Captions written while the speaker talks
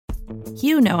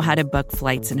You know how to book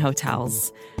flights and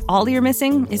hotels. All you're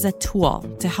missing is a tool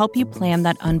to help you plan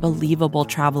that unbelievable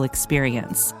travel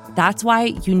experience. That's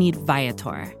why you need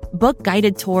Viator. Book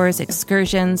guided tours,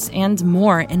 excursions, and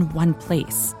more in one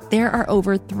place. There are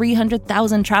over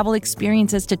 300,000 travel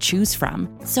experiences to choose from,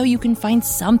 so you can find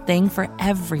something for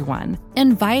everyone.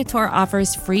 And Viator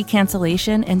offers free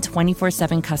cancellation and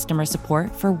 24/7 customer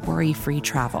support for worry-free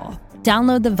travel.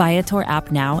 Download the Viator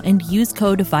app now and use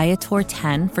code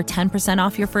Viator10 for 10%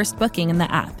 off your first booking in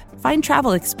the app. Find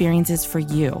travel experiences for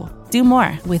you. Do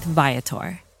more with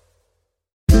Viator.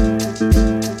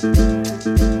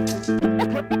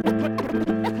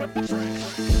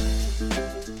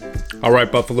 All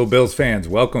right, Buffalo Bills fans,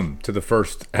 welcome to the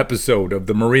first episode of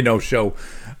the Marino Show.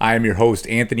 I am your host,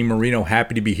 Anthony Marino.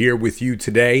 Happy to be here with you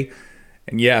today.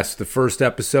 And yes, the first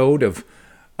episode of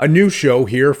a new show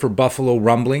here for Buffalo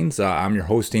Rumblings. I'm your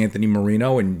host, Anthony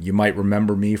Marino, and you might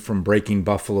remember me from Breaking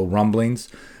Buffalo Rumblings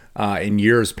in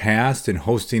years past and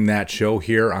hosting that show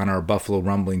here on our Buffalo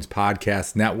Rumblings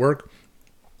podcast network.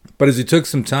 But as it took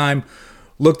some time,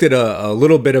 looked at a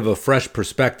little bit of a fresh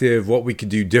perspective, what we could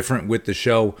do different with the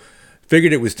show,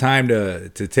 figured it was time to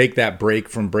take that break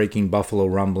from Breaking Buffalo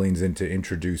Rumblings and to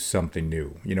introduce something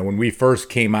new. You know, when we first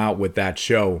came out with that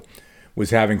show,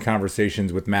 was having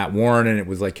conversations with Matt Warren, and it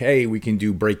was like, hey, we can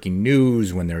do breaking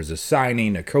news when there's a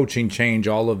signing, a coaching change,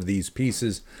 all of these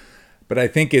pieces. But I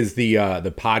think as the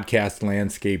podcast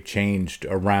landscape changed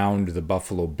around the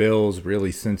Buffalo Bills,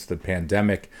 really since the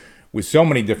pandemic, with so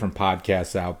many different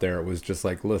podcasts out there, it was just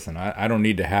like, listen, I don't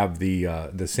need to have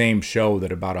the same show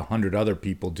that about 100 other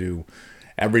people do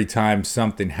every time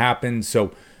something happens.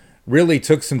 So really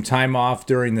took some time off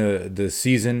during the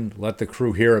season, let the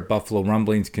crew here at Buffalo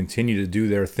Rumblings continue to do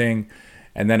their thing.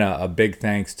 And then a big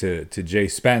thanks to Jay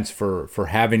Spence for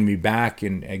having me back,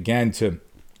 and again to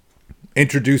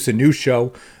introduce a new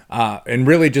show and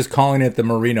really just calling it the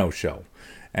Marino Show.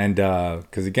 And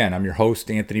because again, I'm your host,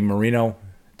 Anthony Marino.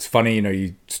 It's funny, you know,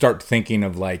 you start thinking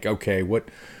of like, okay,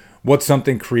 what's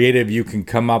something creative you can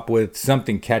come up with,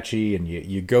 something catchy, and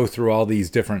you go through all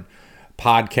these different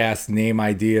podcast name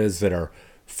ideas that are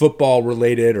football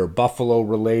related or Buffalo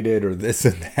related or this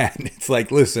and that. And it's like,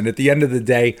 listen, at the end of the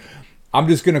day, I'm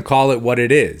just going to call it what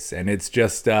it is. And it's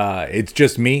just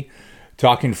me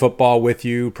talking football with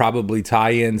you, probably tie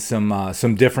in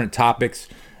some different topics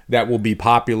that will be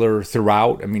popular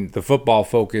throughout. I mean, the football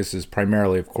focus is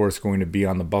primarily, of course, going to be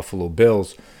on the Buffalo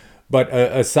Bills. But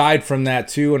aside from that,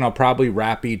 too, and I'll probably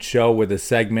wrap each show with a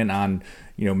segment on,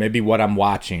 you know, maybe what I'm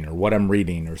watching or what I'm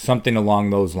reading or something along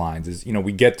those lines. Is, you know,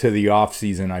 we get to the off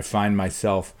season, I find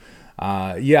myself,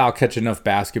 I'll catch enough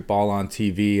basketball on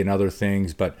TV and other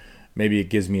things, but maybe it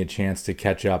gives me a chance to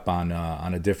catch up on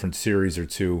a different series or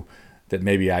two that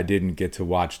maybe I didn't get to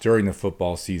watch during the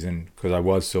football season because I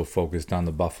was so focused on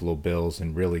the Buffalo Bills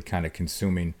and really kind of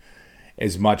consuming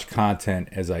as much content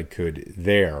as I could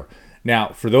there. Now,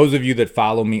 for those of you that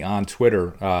follow me on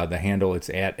Twitter, the handle, it's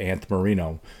at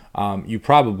 @AnthMarino. You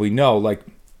probably know, like,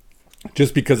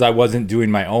 just because I wasn't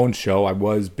doing my own show, I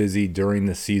was busy during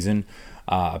the season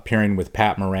appearing with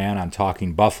Pat Moran on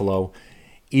Talking Buffalo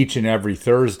each and every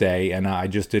Thursday. And I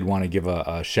just did want to give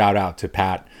a shout out to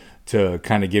Pat to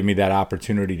kind of give me that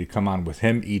opportunity to come on with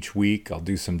him each week. I'll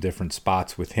do some different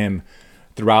spots with him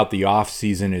throughout the off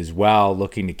season as well,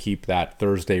 looking to keep that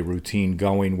Thursday routine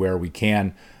going where we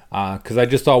can. Because I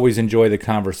just always enjoy the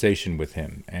conversation with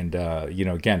him. And,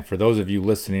 again, for those of you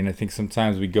listening, I think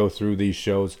sometimes we go through these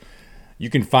shows, you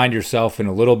can find yourself in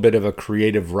a little bit of a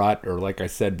creative rut, or like I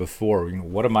said before, you know,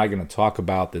 what am I going to talk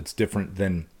about that's different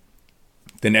than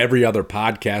every other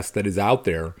podcast that is out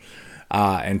there?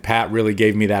 And Pat really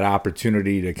gave me that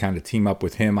opportunity to kind of team up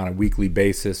with him on a weekly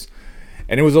basis.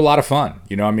 And it was a lot of fun.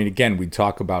 You know, I mean, again, we'd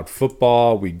talk about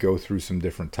football. We'd go through some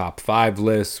different top 5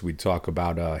 lists. We'd talk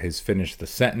about his Finish the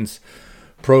Sentence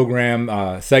program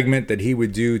segment that he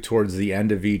would do towards the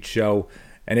end of each show.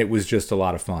 And it was just a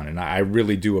lot of fun. And I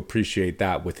really do appreciate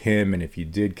that with him. And if you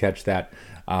did catch that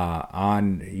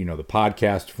on, you know, the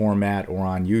podcast format or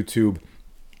on YouTube,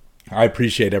 I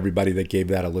appreciate everybody that gave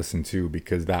that a listen to,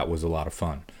 because that was a lot of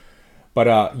fun.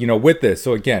 But, with this,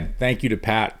 so again, thank you to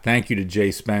Pat. Thank you to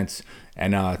Jay Spence.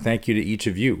 And thank you to each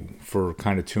of you for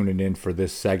kind of tuning in for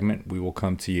this segment. We will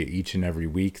come to you each and every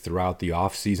week throughout the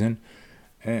off season.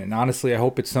 And honestly, I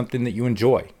hope it's something that you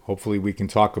enjoy. Hopefully we can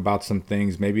talk about some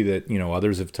things maybe that, you know,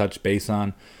 others have touched base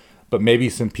on, but maybe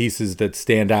some pieces that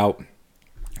stand out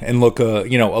and look, a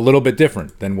little bit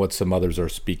different than what some others are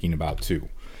speaking about too.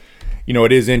 You know,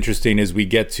 it is interesting as we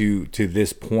get to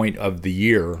this point of the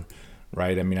year,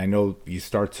 right? I mean, I know you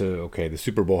start to, okay, the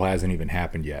Super Bowl hasn't even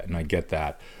happened yet, and I get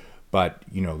that. But,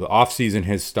 the offseason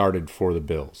has started for the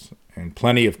Bills. And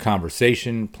plenty of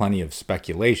conversation, plenty of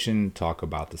speculation, talk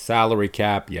about the salary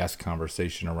cap. Yes,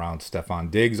 conversation around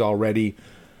Stephon Diggs already.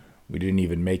 We didn't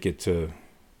even make it to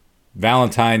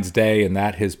Valentine's Day, and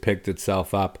that has picked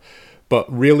itself up. But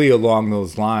really along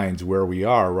those lines where we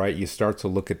are, right, you start to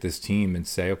look at this team and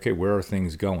say, okay, where are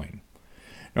things going?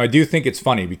 Now, I do think it's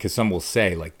funny because some will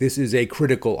say, like, this is a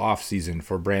critical offseason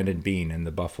for Brandon Beane and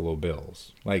the Buffalo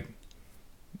Bills. Like,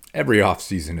 every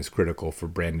offseason is critical for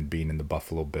Brandon Beane and the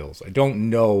Buffalo Bills. I don't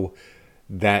know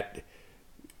that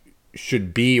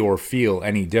should be or feel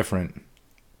any different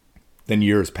than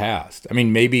years past. I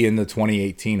mean, maybe in the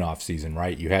 2018 offseason,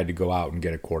 right, you had to go out and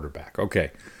get a quarterback.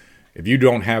 Okay, if you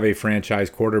don't have a franchise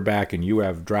quarterback and you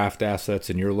have draft assets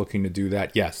and you're looking to do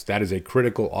that, yes, that is a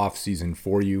critical offseason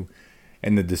for you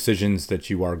and the decisions that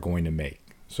you are going to make.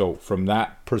 So from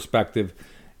that perspective,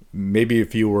 maybe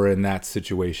if you were in that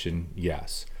situation,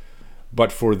 yes.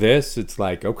 But for this, it's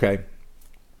like, okay,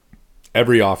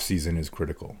 every offseason is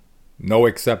critical. No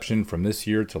exception from this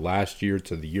year to last year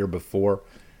to the year before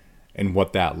and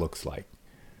what that looks like.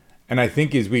 And I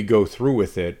think as we go through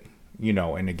with it,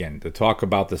 and again, to talk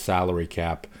about the salary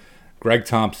cap, Greg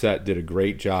Thompson did a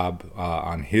great job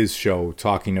on his show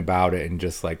talking about it and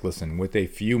just like, listen, with a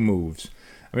few moves,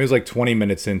 I mean, it was like 20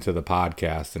 minutes into the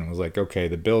podcast and it was like, okay,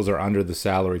 the Bills are under the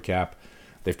salary cap.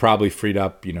 They've probably freed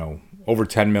up, over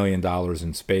 $10 million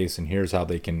in space, and here's how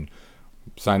they can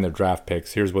sign their draft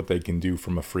picks. Here's what they can do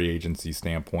from a free agency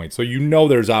standpoint. So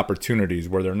there's opportunities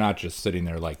where they're not just sitting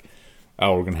there like,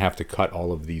 oh, we're going to have to cut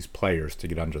all of these players to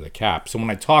get under the cap. So when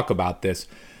I talk about this,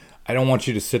 I don't want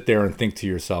you to sit there and think to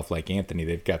yourself like, Anthony,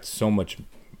 they've got so much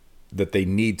that they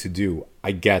need to do.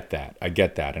 I get that.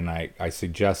 And I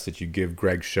suggest that you give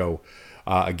Greg's show,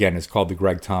 again, it's called the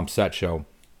Greg Thompson Show.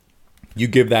 You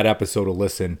give that episode a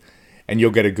listen, and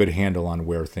you'll get a good handle on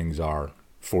where things are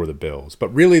for the Bills.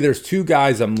 But really, there's two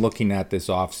guys I'm looking at this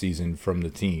offseason from the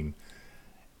team,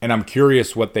 and I'm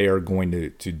curious what they are going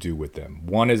to do with them.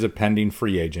 One is a pending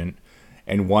free agent,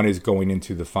 and one is going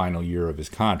into the final year of his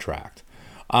contract.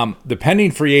 The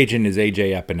pending free agent is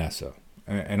A.J. Epinesa,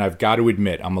 and I've got to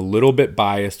admit, I'm a little bit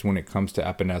biased when it comes to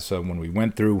Epinesa. When we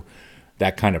went through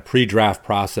that kind of pre-draft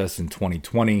process in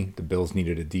 2020, the Bills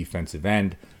needed a defensive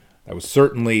end. That was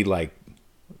certainly like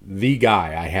the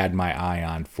guy I had my eye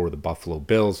on for the Buffalo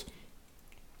Bills.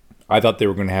 I thought they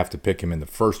were going to have to pick him in the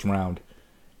first round.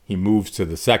 He moves to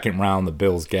the second round. The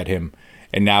Bills get him.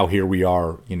 And now here we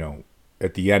are,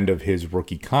 at the end of his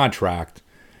rookie contract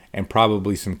and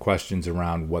probably some questions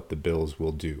around what the Bills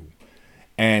will do.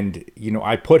 And,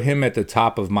 I put him at the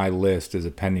top of my list as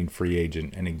a pending free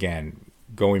agent. And again,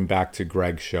 going back to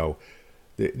Greg's show,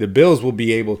 the Bills will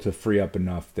be able to free up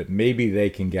enough that maybe they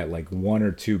can get like one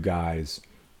or two guys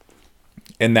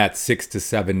in that $6 to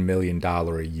 $7 million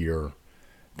a year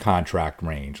contract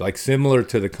range, like similar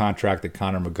to the contract that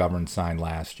Connor McGovern signed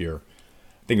last year.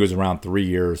 I think it was around 3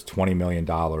 years, $20 million.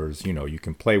 You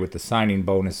can play with the signing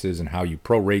bonuses and how you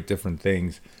prorate different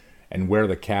things and where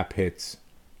the cap hits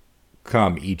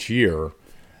come each year.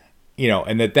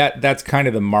 And that's kind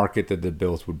of the market that the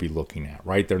Bills would be looking at,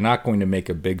 right? They're not going to make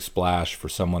a big splash for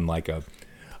someone like a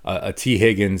T.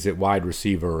 Higgins at wide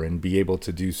receiver and be able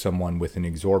to do someone with an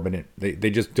exorbitant. They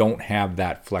just don't have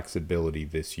that flexibility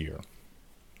this year.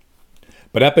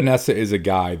 But Epinesa is a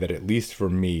guy that, at least for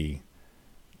me,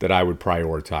 that I would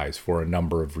prioritize for a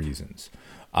number of reasons.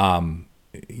 And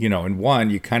one,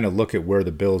 you kind of look at where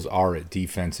the Bills are at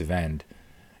defensive end.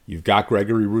 You've got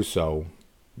Gregory Rousseau.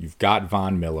 You've got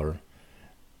Von Miller.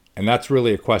 And that's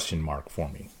really a question mark for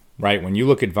me, right? When you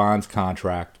look at Von's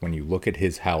contract, when you look at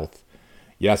his health,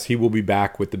 yes, he will be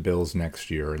back with the Bills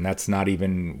next year. And that's not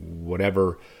even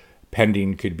whatever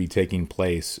pending could be taking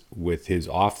place with his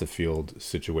off-the-field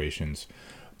situations.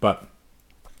 But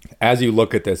as you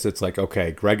look at this, it's like,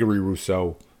 okay, Gregory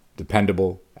Rousseau,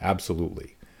 dependable,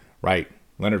 absolutely, right?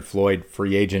 Leonard Floyd,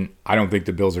 free agent. I don't think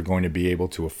the Bills are going to be able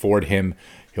to afford him.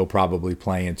 He'll probably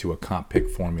play into a comp pick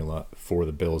formula for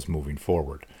the Bills moving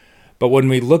forward. But when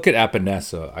we look at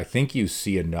Epinesa, I think you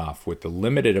see enough with the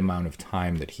limited amount of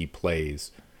time that he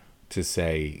plays to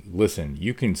say, listen,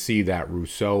 you can see that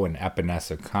Rousseau and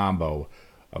Epinesa combo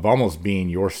of almost being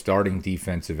your starting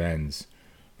defensive ends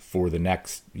for the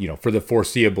next, for the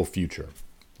foreseeable future,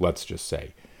 let's just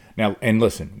say. Now, and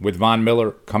listen, with Von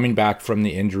Miller coming back from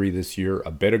the injury this year,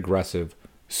 a bit aggressive,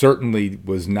 certainly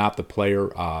was not the player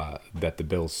that the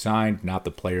Bills signed, not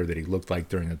the player that he looked like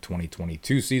during the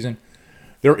 2022 season.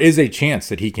 There is a chance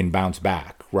that he can bounce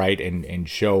back, right, and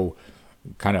show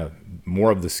kind of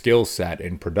more of the skill set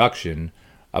and production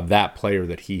of that player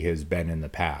that he has been in the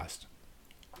past.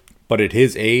 But at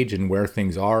his age and where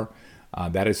things are,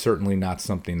 That is certainly not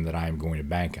something that I am going to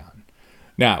bank on.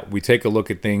 Now, we take a look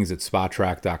at things at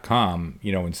SpotTrack.com.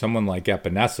 And someone like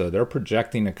Epinesa, they're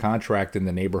projecting a contract in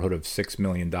the neighborhood of $6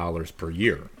 million per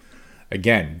year.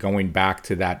 Again, going back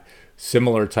to that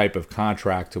similar type of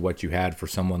contract to what you had for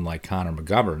someone like Connor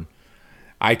McGovern,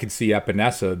 I could see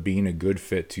Epinesa being a good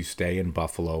fit to stay in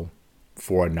Buffalo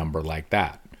for a number like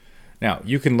that. Now,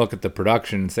 you can look at the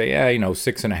production and say,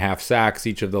 6.5 sacks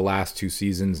each of the last 2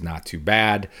 seasons, not too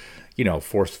bad.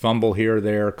 Forced fumble here or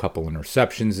there, a couple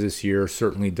interceptions this year,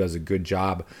 certainly does a good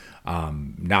job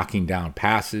knocking down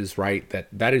passes, right?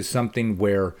 That is something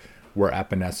where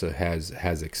Epinesa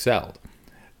has excelled.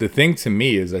 The thing to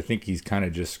me is I think he's kind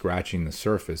of just scratching the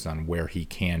surface on where he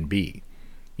can be.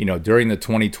 During the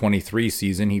 2023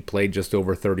 season, he played just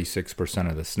over 36%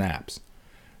 of the snaps.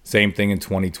 Same thing in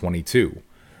 2022.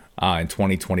 In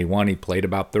 2021, he played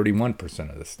about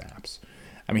 31% of the snaps.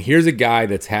 I mean, here's a guy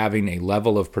that's having a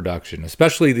level of production,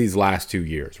 especially these last 2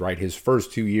 years, right? His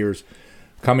first 2 years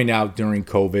coming out during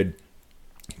COVID,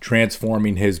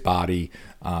 transforming his body,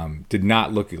 did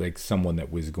not look like someone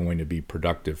that was going to be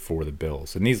productive for the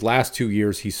Bills. And these last 2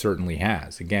 years, he certainly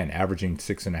has. Again, averaging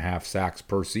 6.5 sacks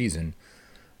per season,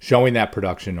 showing that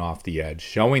production off the edge,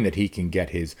 showing that he can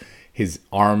get his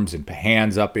arms and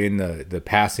hands up in the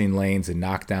passing lanes and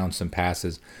knock down some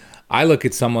passes. I look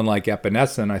at someone like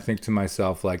Epinesa and I think to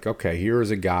myself, like, okay, here is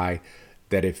a guy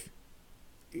that if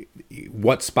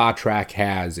what Spot Track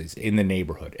has is in the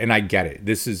neighborhood. And I get it.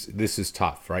 This is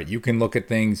tough, right? You can look at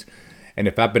things, and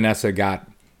if Epinesa got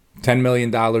 $10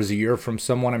 million a year from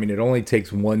someone, I mean, it only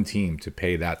takes one team to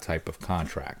pay that type of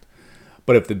contract.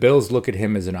 But if the Bills look at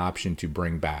him as an option to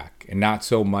bring back, and not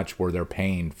so much where they're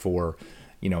paying for,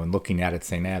 and looking at it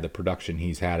saying, the production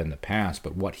he's had in the past,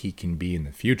 but what he can be in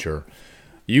the future,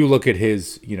 you look at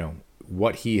his,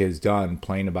 what he has done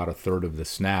playing about a third of the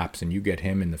snaps, and you get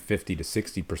him in the 50 to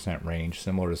 60% range,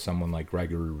 similar to someone like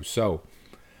Gregory Rousseau.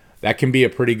 That can be a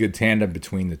pretty good tandem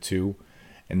between the two,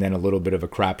 and then a little bit of a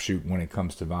crapshoot when it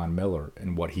comes to Von Miller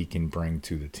and what he can bring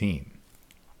to the team.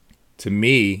 To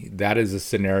me, that is a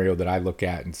scenario that I look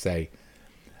at and say,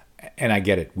 and I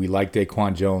get it, we like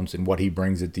Daquan Jones and what he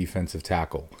brings at defensive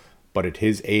tackle. But at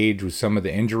his age, with some of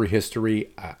the injury history,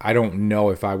 I don't know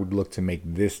if I would look to make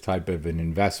this type of an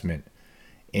investment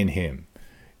in him.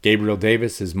 Gabriel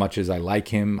Davis, as much as I like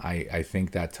him, I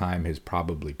think that time has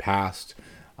probably passed.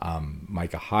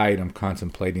 Micah Hyde, I'm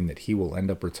contemplating that he will end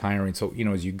up retiring. So,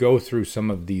 as you go through some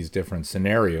of these different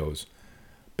scenarios,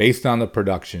 based on the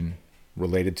production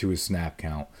related to his snap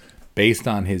count, based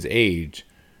on his age,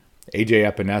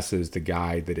 AJ Epinesa is the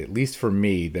guy that, at least for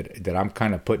me, that I'm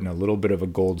kind of putting a little bit of a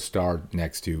gold star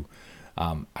next to.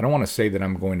 I don't want to say that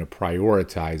I'm going to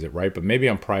prioritize it, right? But maybe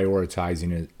I'm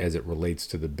prioritizing it as it relates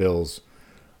to the Bills'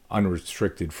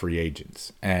 unrestricted free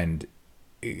agents. And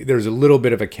there's a little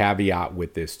bit of a caveat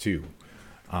with this too.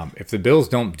 If the Bills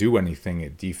don't do anything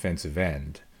at defensive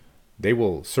end, they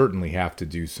will certainly have to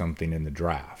do something in the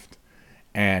draft.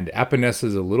 And Epinesa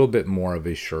is a little bit more of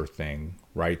a sure thing,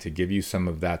 right, to give you some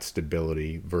of that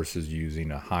stability versus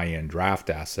using a high-end draft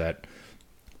asset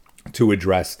to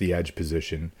address the edge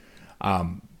position.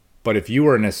 But if you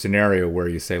were in a scenario where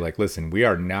you say, like, listen, we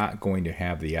are not going to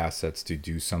have the assets to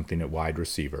do something at wide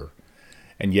receiver,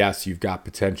 and yes, you've got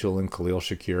potential in Khalil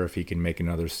Shakir if he can make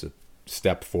another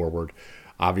step forward.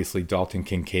 Obviously, Dalton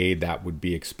Kincaid, that would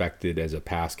be expected as a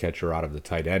pass catcher out of the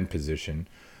tight end position.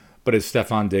 But as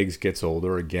Stephon Diggs gets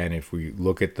older, again, if we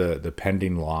look at the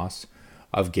pending loss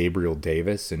of Gabriel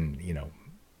Davis, and,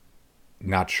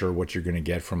 not sure what you're going to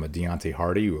get from a Deontay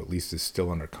Hardy, who at least is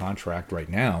still under contract right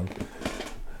now,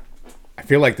 I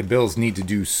feel like the Bills need to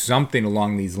do something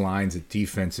along these lines at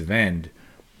defensive end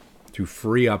to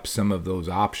free up some of those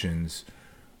options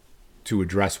to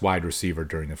address wide receiver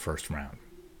during the first round.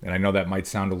 And I know that might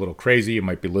sound a little crazy. You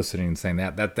might be listening and saying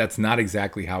that's not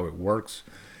exactly how it works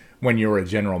when you're a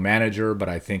general manager, but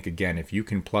I think, again, if you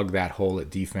can plug that hole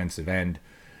at defensive end,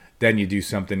 then you do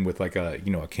something with like a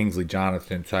Kingsley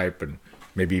Jonathan type, and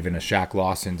maybe even a Shaq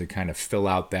Lawson to kind of fill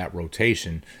out that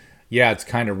rotation. Yeah, it's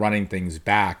kind of running things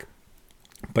back,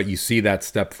 but you see that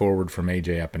step forward from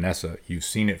AJ Epinesa. You've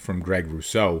seen it from Greg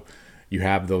Rousseau. You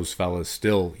have those fellas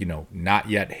still, not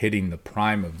yet hitting the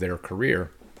prime of their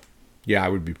career. Yeah, I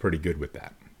would be pretty good with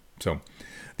that. So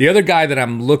the other guy that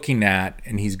I'm looking at,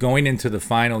 and he's going into the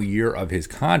final year of his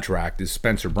contract, is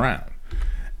Spencer Brown.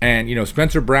 And,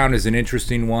 Spencer Brown is an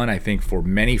interesting one, I think, for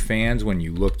many fans when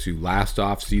you look to last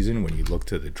offseason, when you look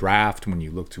to the draft, when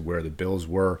you look to where the Bills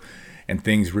were and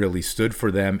things really stood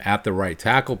for them at the right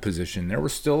tackle position. There were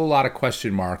still a lot of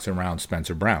question marks around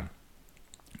Spencer Brown.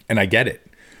 And I get it,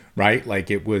 right? Like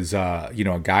it was, a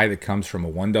guy that comes from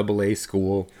a 1AA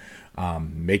school,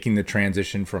 making the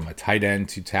transition from a tight end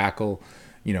to tackle,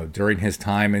 during his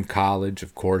time in college.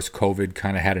 Of course, COVID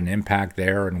kind of had an impact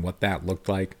there and what that looked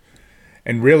like,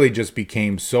 and really just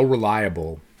became so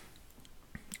reliable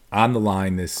on the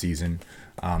line this season.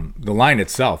 The line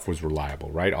itself was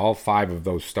reliable, right? All 5 of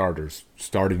those starters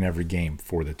starting every game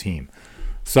for the team.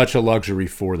 Such a luxury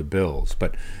for the Bills.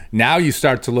 But now you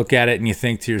start to look at it and you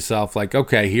think to yourself, like,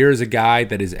 okay, here's a guy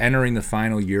that is entering the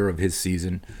final year of his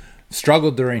season,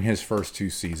 struggled during his first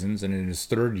 2 seasons, and in his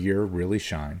 3rd year really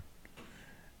shine.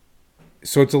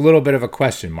 So it's a little bit of a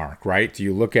question mark, right? Do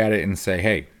you look at it and say,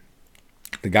 hey,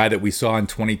 the guy that we saw in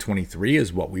 2023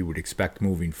 is what we would expect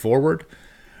moving forward?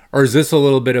 Or is this a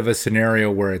little bit of a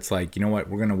scenario where it's like, you know what,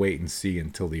 we're going to wait and see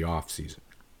until the offseason?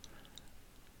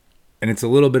 And it's a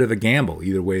little bit of a gamble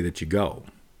either way that you go,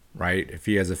 right? If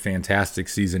he has a fantastic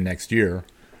season next year,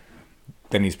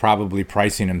 then he's probably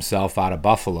pricing himself out of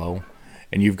Buffalo,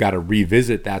 and you've got to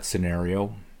revisit that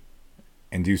scenario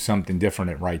and do something different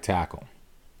at right tackle.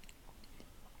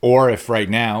 Or if right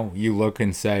now you look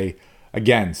and say,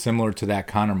 again, similar to that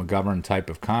Connor McGovern type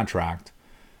of contract,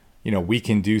 we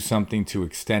can do something to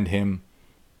extend him,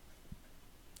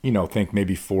 think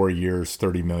maybe 4 years,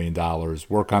 $30 million,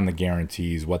 work on the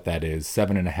guarantees, what that is,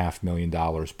 $7.5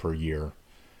 million per year,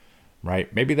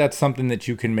 right? Maybe that's something that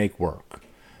you can make work.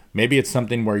 Maybe it's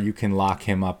something where you can lock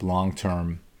him up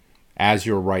long-term as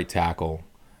your right tackle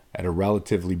at a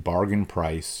relatively bargain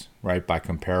price, right, by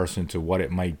comparison to what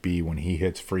it might be when he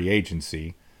hits free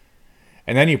agency.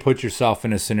 And then you put yourself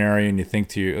in a scenario and you think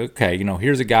to you, okay,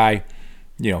 here's a guy,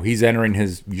 he's entering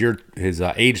his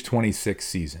age 26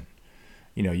 season.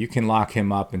 You can lock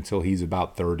him up until he's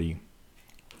about 30.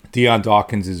 Deion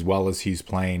Dawkins, as well as he's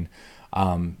playing,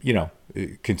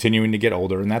 continuing to get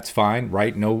older, and that's fine,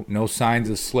 right? No signs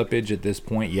of slippage at this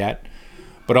point yet.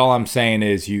 But all I'm saying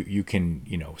is you can,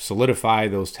 solidify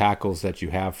those tackles that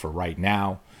you have for right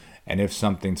now. And if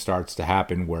something starts to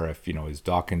happen where if, as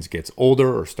Dawkins gets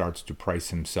older or starts to price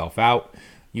himself out,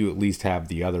 you at least have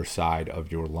the other side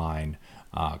of your line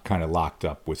kind of locked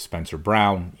up with Spencer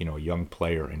Brown, a young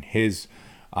player in his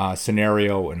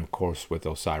scenario. And, of course, with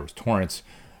Osiris Torrance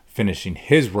finishing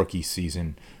his rookie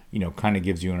season, kind of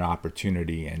gives you an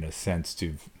opportunity and a sense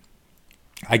to,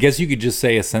 I guess you could just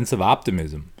say a sense of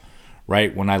optimism,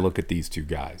 right, when I look at these two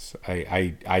guys.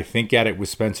 I think at it with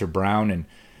Spencer Brown,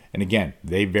 and again,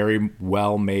 they very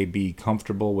well may be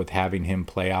comfortable with having him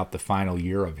play out the final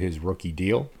year of his rookie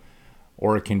deal.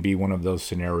 Or it can be one of those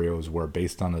scenarios where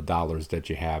based on the dollars that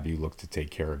you have, you look to take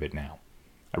care of it now.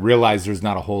 I realize there's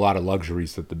not a whole lot of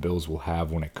luxuries that the Bills will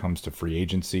have when it comes to free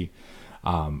agency.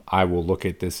 I will look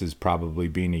at this as probably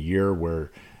being a year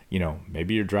where,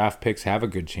 maybe your draft picks have a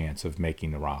good chance of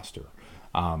making the roster.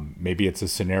 Maybe it's a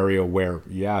scenario where,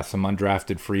 some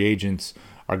undrafted free agents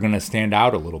are going to stand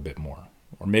out a little bit more.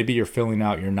 Or maybe you're filling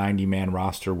out your 90-man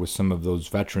roster with some of those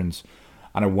veterans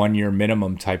on a 1-year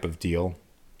minimum type of deal.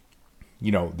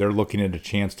 They're looking at a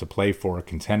chance to play for a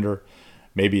contender.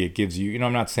 Maybe it gives you,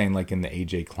 I'm not saying like in the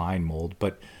A.J. Klein mold,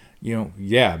 but,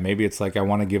 maybe it's like I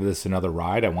want to give this another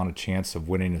ride. I want a chance of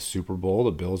winning a Super Bowl.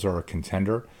 The Bills are a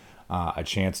contender, a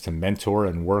chance to mentor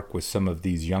and work with some of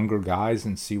these younger guys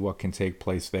and see what can take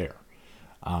place there.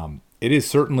 It is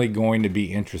certainly going to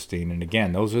be interesting. And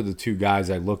again, those are the two guys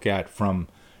I look at from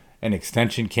an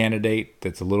extension candidate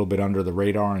that's a little bit under the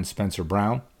radar in Spencer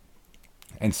Brown,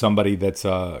 and somebody that's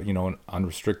an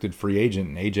unrestricted free agent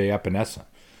in A.J. Epinesa.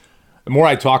 The more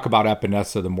I talk about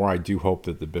Epinesa, the more I do hope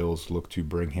that the Bills look to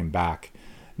bring him back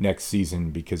next season,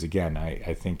 because again,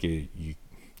 I think I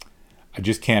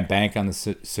just can't bank on the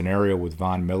scenario with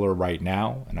Von Miller right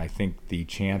now, and I think the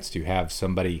chance to have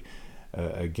somebody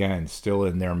again still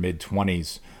in their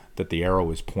mid-20s that the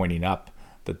arrow is pointing up,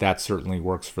 that certainly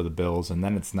works for the Bills. And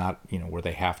then it's not where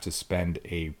they have to spend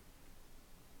a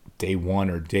day 1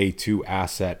 or day 2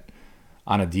 asset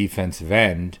on a defensive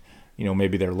end.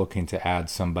 Maybe they're looking to add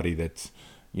somebody that's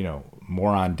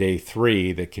more on day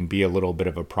 3 that can be a little bit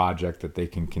of a project that they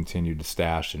can continue to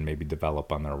stash and maybe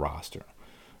develop on their roster.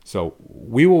 So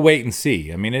we will wait and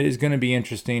see. I mean, it is going to be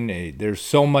interesting. There's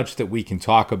so much that we can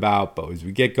talk about, but as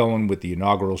we get going with the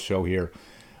inaugural show here,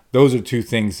 those are two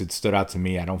things that stood out to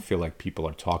me. I don't feel like people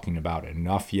are talking about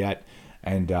enough yet,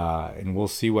 and we'll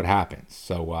see what happens.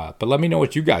 So, but let me know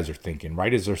what you guys are thinking,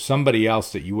 right? Is there somebody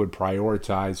else that you would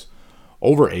prioritize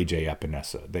over A.J.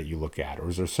 Epinesa that you look at? Or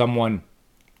is there someone,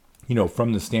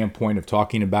 from the standpoint of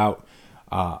talking about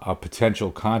a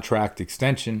potential contract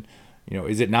extension,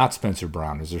 is it not Spencer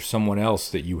Brown? Is there someone else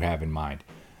that you have in mind?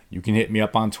 You can hit me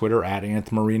up on Twitter at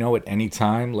 @AnthMarino at any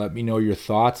time. Let me know your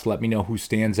thoughts. Let me know who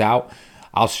stands out.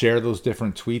 I'll share those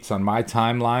different tweets on my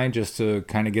timeline just to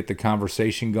kind of get the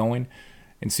conversation going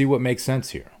and see what makes sense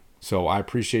here. So I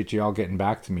appreciate you all getting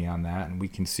back to me on that, and we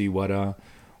can see what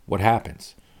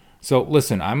happens. So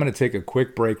listen, I'm going to take a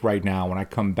quick break right now. When I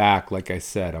come back, like I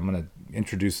said, I'm going to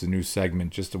introduce a new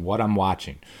segment just of what I'm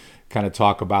watching. Kind of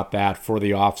talk about that for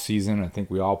the off season. I think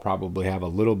we all probably have a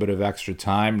little bit of extra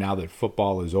time now that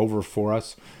football is over for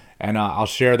us, and I'll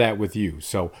share that with you.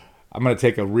 So I'm going to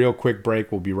take a real quick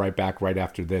break. We'll be right back right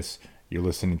after this. You're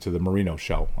listening to The Marino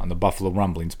Show on the Buffalo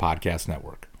Rumblings Podcast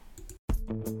Network.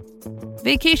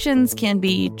 Vacations can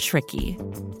be tricky.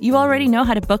 You already know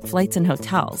how to book flights and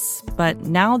hotels, but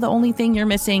now the only thing you're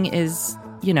missing is,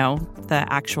 the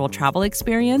actual travel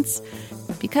experience.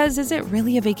 Because is it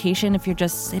really a vacation if you're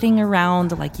just sitting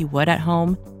around like you would at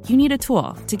home? You need a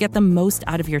tool to get the most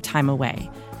out of your time away.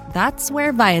 That's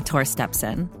where Viator steps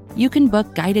in. You can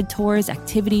book guided tours,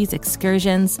 activities,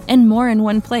 excursions, and more in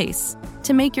one place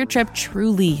to make your trip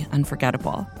truly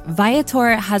unforgettable.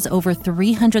 Viator has over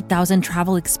 300,000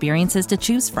 travel experiences to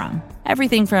choose from.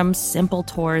 Everything from simple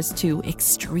tours to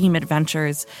extreme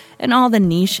adventures and all the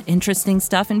niche, interesting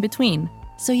stuff in between.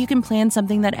 So you can plan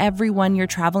something that everyone you're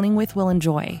traveling with will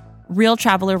enjoy. Real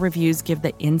traveler reviews give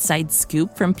the inside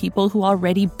scoop from people who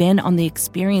already been on the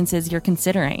experiences you're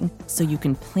considering, so you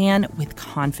can plan with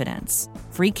confidence.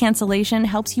 Free cancellation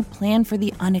helps you plan for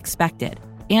the unexpected.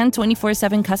 And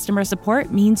 24/7 customer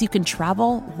support means you can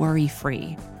travel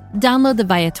worry-free. Download the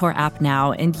Viator app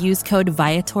now and use code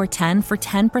Viator10 for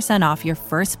 10% off your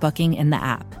first booking in the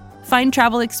app. Find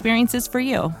travel experiences for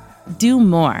you. Do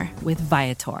more with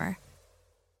Viator.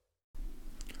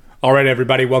 All right,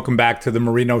 everybody, welcome back to the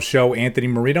Marino Show. Anthony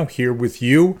Marino here with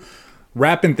you,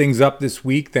 wrapping things up this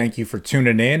week. Thank you for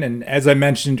tuning in. And as I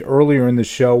mentioned earlier in the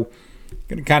show, I'm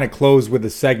going to kind of close with a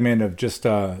segment of just,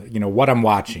 what I'm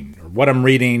watching or what I'm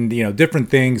reading, different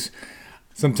things.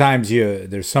 Sometimes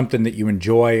there's something that you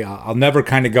enjoy. I'll never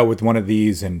kind of go with one of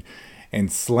these and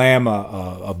slam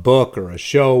a book or a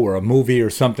show or a movie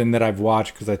or something that I've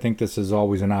watched, because I think this is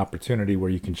always an opportunity where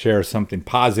you can share something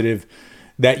positive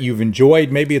that you've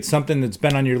enjoyed. Maybe it's something that's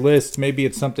been on your list. Maybe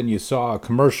it's something you saw a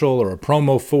commercial or a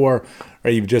promo for,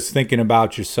 or you're just thinking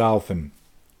about yourself and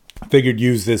figured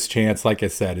use this chance, like I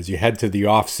said, as you head to the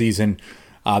off season.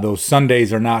 Those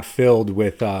Sundays are not filled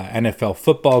with NFL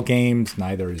football games.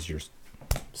 Neither is your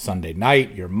Sunday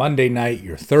night, your Monday night,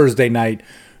 your Thursday night.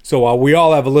 So while we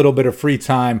all have a little bit of free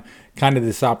time, kind of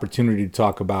this opportunity to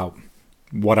talk about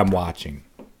what I'm watching.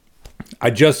 I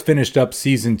just finished up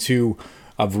season 2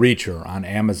 of Reacher on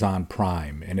Amazon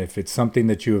Prime. And if it's something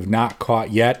that you have not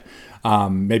caught yet,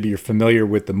 maybe you're familiar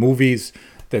with the movies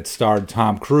that starred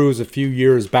Tom Cruise a few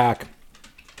years back,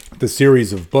 the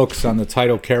series of books on the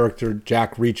title character,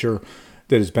 Jack Reacher,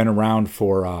 that has been around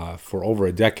for over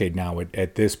a decade now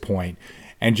at this point,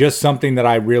 and just something that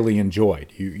I really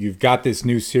enjoyed. You've got this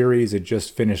new series. It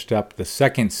just finished up the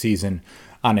second season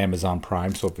on Amazon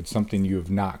Prime. So if it's something you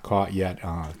have not caught yet,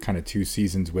 kind of 2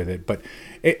 seasons with it. But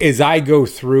as I go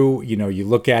through, you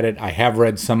look at it, I have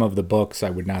read some of the books. I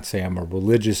would not say I'm a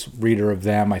religious reader of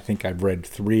them. I think I've read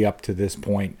 3 up to this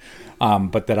point,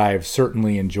 but that I have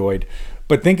certainly enjoyed.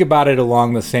 But think about it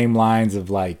along the same lines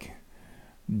of like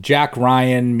Jack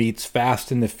Ryan meets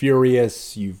Fast and the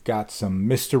Furious. You've got some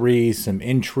mystery, some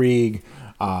intrigue,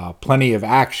 plenty of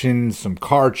action, some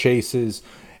car chases.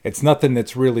 It's nothing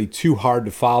that's really too hard to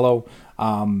follow,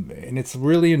 and it's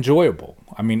really enjoyable.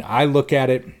 I mean, I look at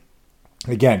it,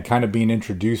 again, kind of being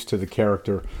introduced to the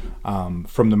character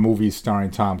from the movies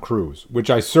starring Tom Cruise, which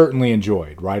I certainly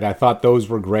enjoyed, right? I thought those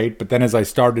were great, but then as I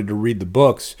started to read the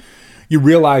books, you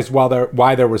realize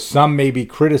why there was some maybe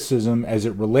criticism as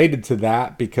it related to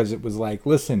that, because it was like,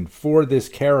 listen, for this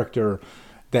character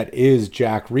that is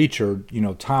Jack Reacher,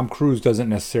 Tom Cruise doesn't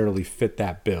necessarily fit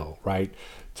that bill, right?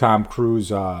 Tom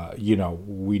Cruise,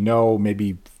 we know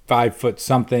maybe 5 foot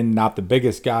something, not the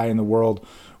biggest guy in the world.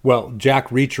 Well, Jack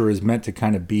Reacher is meant to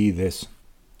kind of be this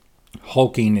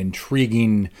hulking,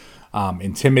 intriguing,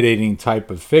 intimidating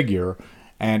type of figure.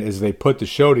 And as they put the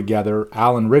show together,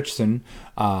 Alan Ritchson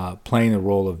playing the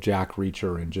role of Jack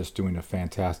Reacher and just doing a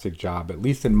fantastic job, at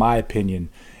least in my opinion,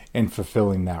 in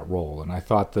fulfilling that role. And I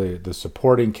thought the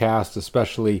supporting cast,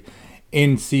 especially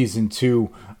in season 2,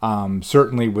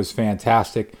 certainly was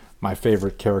fantastic. My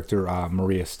favorite character,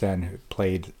 Maria Sten, who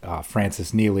played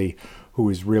Frances Neely, who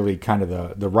is really kind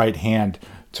of the right hand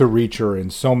to Reacher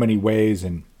in so many ways,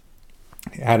 and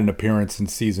had an appearance in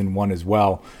season 1 as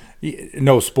well.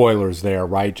 No spoilers there,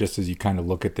 right? Just as you kind of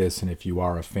look at this, and if you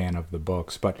are a fan of the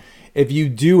books. But if you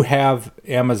do have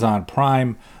Amazon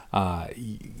Prime,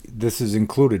 this is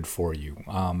included for you.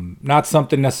 Not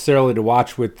something necessarily to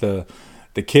watch with the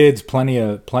the kids, plenty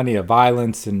of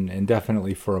violence, and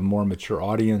definitely for a more mature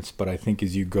audience. But I think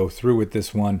as you go through with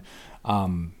this one,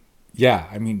 I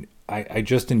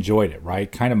just enjoyed it,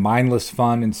 right? Kind of mindless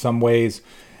fun in some ways.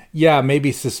 Yeah,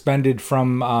 maybe suspended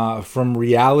from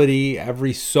reality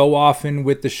every so often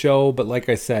with the show. But like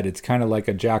I said, it's kind of like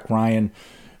a Jack Ryan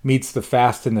meets the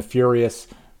Fast and the Furious.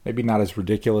 Maybe not as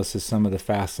ridiculous as some of the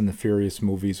Fast and the Furious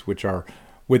movies, which are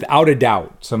without a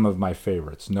doubt some of my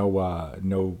favorites.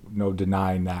 No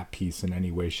denying that piece in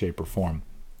any way, shape, or form.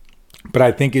 But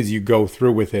I think as you go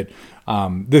through with it,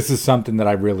 this is something that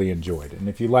I really enjoyed. And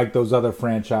if you like those other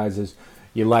franchises,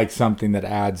 you like something that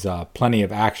adds plenty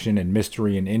of action and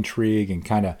mystery and intrigue and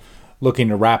kind of looking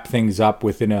to wrap things up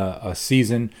within a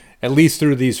season. At least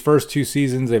through these first 2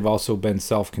 seasons, they've also been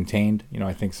self-contained.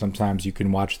 I think sometimes you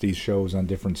can watch these shows on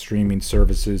different streaming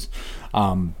services.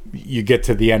 You get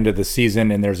to the end of the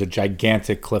season and there's a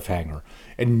gigantic cliffhanger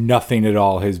and nothing at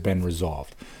all has been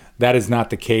resolved. That is not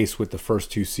the case with the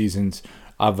first 2 seasons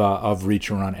of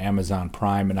Reacher on Amazon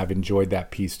Prime, and I've enjoyed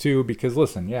that piece too because,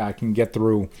 listen, yeah, I can get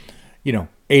through,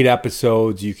 8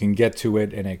 episodes. You can get to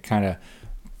it, and it kind of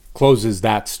closes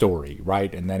that story,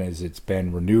 right? And then as it's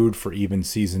been renewed for even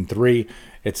season 3,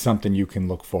 it's something you can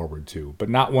look forward to. But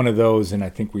not one of those, and I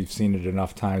think we've seen it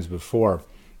enough times before.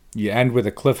 You end with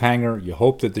a cliffhanger. You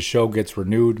hope that the show gets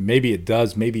renewed. Maybe it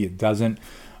does. Maybe it doesn't.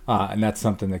 And that's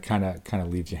something that kind of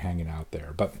leaves you hanging out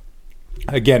there. But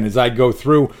again, as I go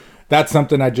through, that's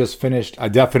something I just finished. I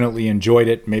definitely enjoyed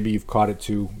it. Maybe you've caught it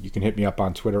too. You can hit me up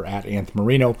on Twitter at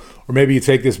 @AnthMarino, or maybe you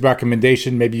take this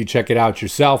recommendation. Maybe you check it out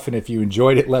yourself, and if you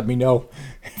enjoyed it, let me know.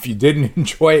 If you didn't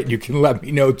enjoy it, you can let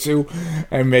me know too.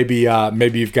 And maybe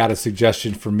you've got a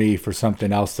suggestion for me for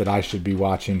something else that I should be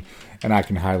watching, and I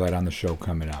can highlight on the show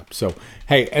coming up. So,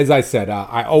 hey, as I said,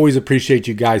 I always appreciate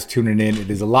you guys tuning in. It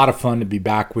is a lot of fun to be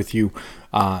back with you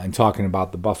and talking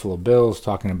about the Buffalo Bills,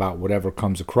 talking about whatever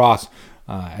comes across.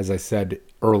 As I said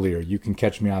earlier, you can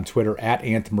catch me on Twitter at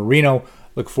 @AnthMarino.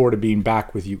 Look forward to being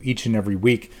back with you each and every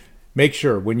week. Make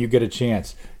sure when you get a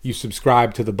chance, you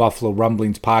subscribe to the Buffalo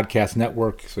Rumblings Podcast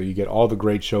Network so you get all the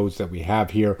great shows that we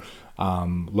have here.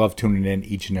 Love tuning in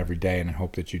each and every day, and I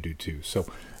hope that you do too. So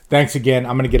thanks again.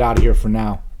 I'm going to get out of here for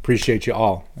now. Appreciate you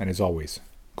all. And as always,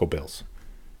 go Bills.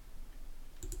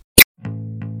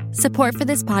 Support for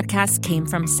this podcast came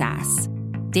from SAS.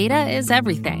 Data is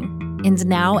everything. And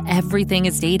now everything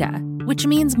is data, which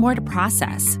means more to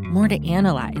process, more to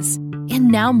analyze. And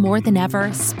now more than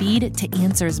ever, speed to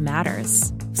answers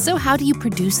matters. So how do you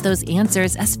produce those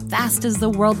answers as fast as the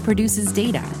world produces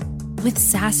data? With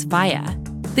SAS Viya,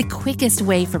 the quickest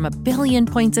way from a billion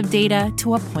points of data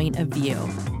to a point of view.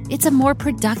 It's a more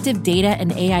productive data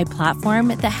and AI platform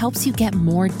that helps you get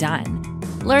more done.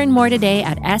 Learn more today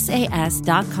at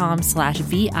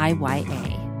sas.com/VIYA.